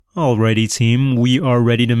Alrighty team, we are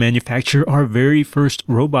ready to manufacture our very first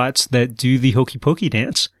robots that do the hokey pokey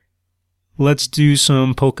dance. Let's do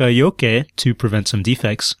some poka-yoke to prevent some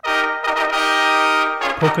defects.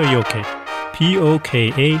 Poka-yoke.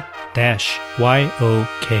 P-O-K-A-Y-O-K-E.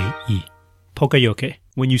 Poka-yoke.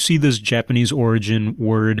 When you see this Japanese origin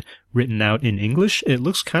word written out in English, it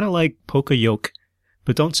looks kind of like poka-yoke.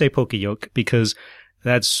 But don't say poka-yoke because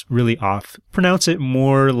that's really off. Pronounce it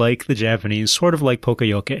more like the Japanese, sort of like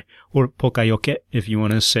poka-yoke, or poka-yoke if you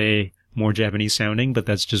want to say more Japanese sounding, but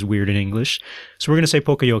that's just weird in English. So we're going to say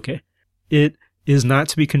poka-yoke. It is not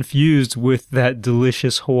to be confused with that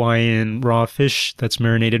delicious Hawaiian raw fish that's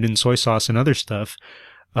marinated in soy sauce and other stuff.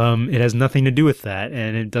 It has nothing to do with that,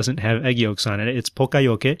 and it doesn't have egg yolks on it. It's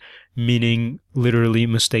poka-yoke, meaning literally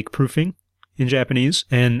mistake-proofing in Japanese,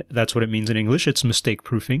 and that's what it means in English. It's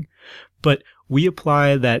mistake-proofing. But we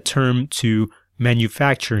apply that term to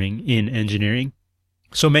manufacturing in engineering.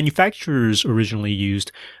 So manufacturers originally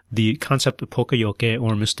used the concept of poka-yoke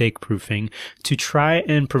or mistake-proofing to try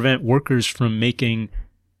and prevent workers from making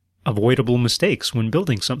avoidable mistakes when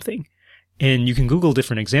building something. And you can Google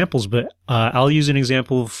different examples, but I'll use an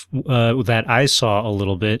example that I saw a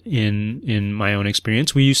little bit in my own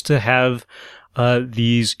experience. We used to have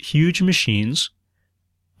these huge machines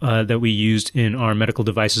that we used in our medical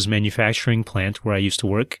devices manufacturing plant where I used to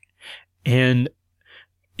work. And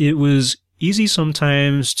it was easy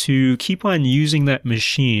sometimes to keep on using that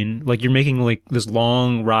machine. Like you're making like this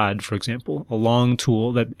long rod, for example, a long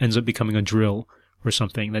tool that ends up becoming a drill or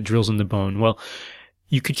something that drills in the bone. Well,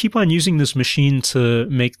 you could keep on using this machine to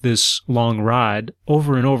make this long rod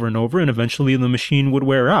over and over and over, and eventually the machine would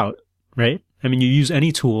wear out, right? I mean, you use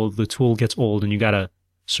any tool, the tool gets old and you gotta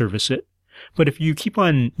service it. But if you keep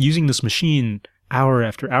on using this machine hour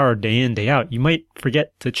after hour, day in, day out, you might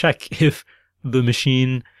forget to check if the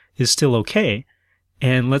machine is still okay.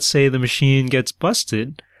 And let's say the machine gets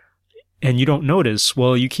busted and you don't notice.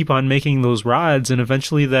 Well, you keep on making those rods and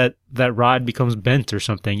eventually that rod becomes bent or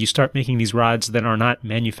something. You start making these rods that are not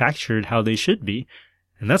manufactured how they should be.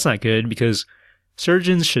 And that's not good because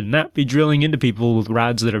surgeons should not be drilling into people with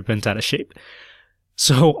rods that are bent out of shape.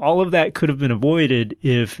 So all of that could have been avoided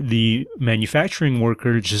if the manufacturing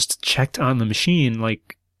worker just checked on the machine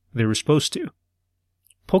like they were supposed to.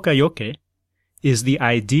 Poka-yoke is the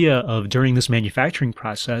idea of, during this manufacturing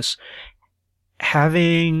process,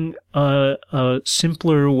 having a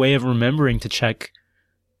simpler way of remembering to check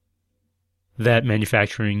that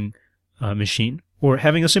manufacturing machine, or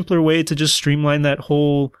having a simpler way to just streamline that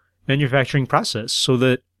whole manufacturing process so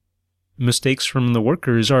that mistakes from the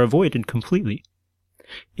workers are avoided completely.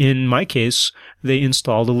 In my case, they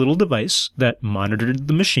installed a little device that monitored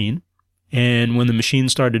the machine, and when the machine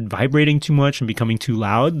started vibrating too much and becoming too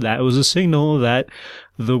loud, that was a signal that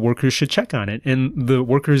the workers should check on it. And the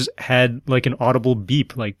workers had like an audible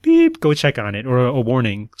beep, like beep, go check on it, or a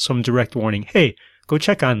warning, some direct warning. Hey, go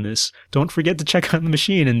check on this. Don't forget to check on the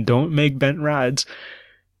machine and don't make bent rods.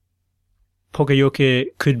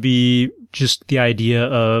 Poka-yoke could be just the idea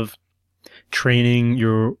of training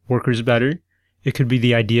your workers better. It could be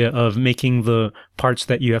the idea of making the parts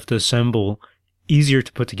that you have to assemble easier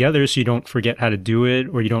to put together so you don't forget how to do it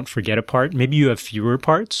or you don't forget a part. Maybe you have fewer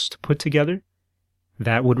parts to put together.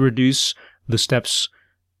 That would reduce the steps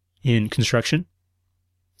in construction.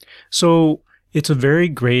 So it's a very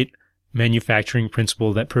great manufacturing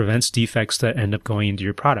principle that prevents defects that end up going into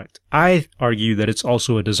your product. I argue that it's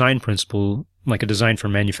also a design principle, like a design for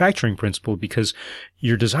manufacturing principle, because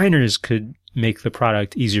your designers could make the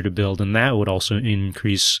product easier to build, and that would also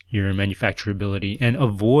increase your manufacturability and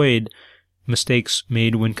avoid mistakes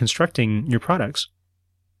made when constructing your products.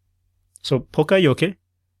 So poka-yoke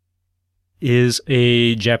is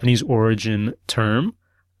a Japanese origin term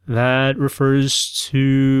that refers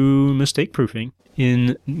to mistake proofing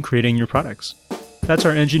in creating your products. That's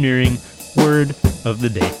our engineering word of the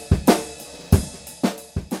day.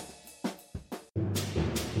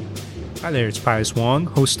 Hi there, it's Pius Wong,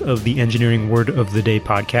 host of the Engineering Word of the Day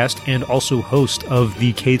podcast and also host of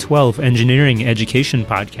the K-12 Engineering Education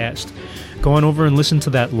podcast. Go on over and listen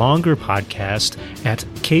to that longer podcast at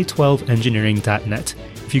k12engineering.net.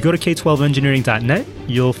 If you go to k12engineering.net,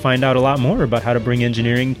 you'll find out a lot more about how to bring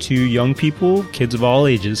engineering to young people, kids of all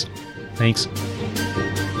ages. Thanks.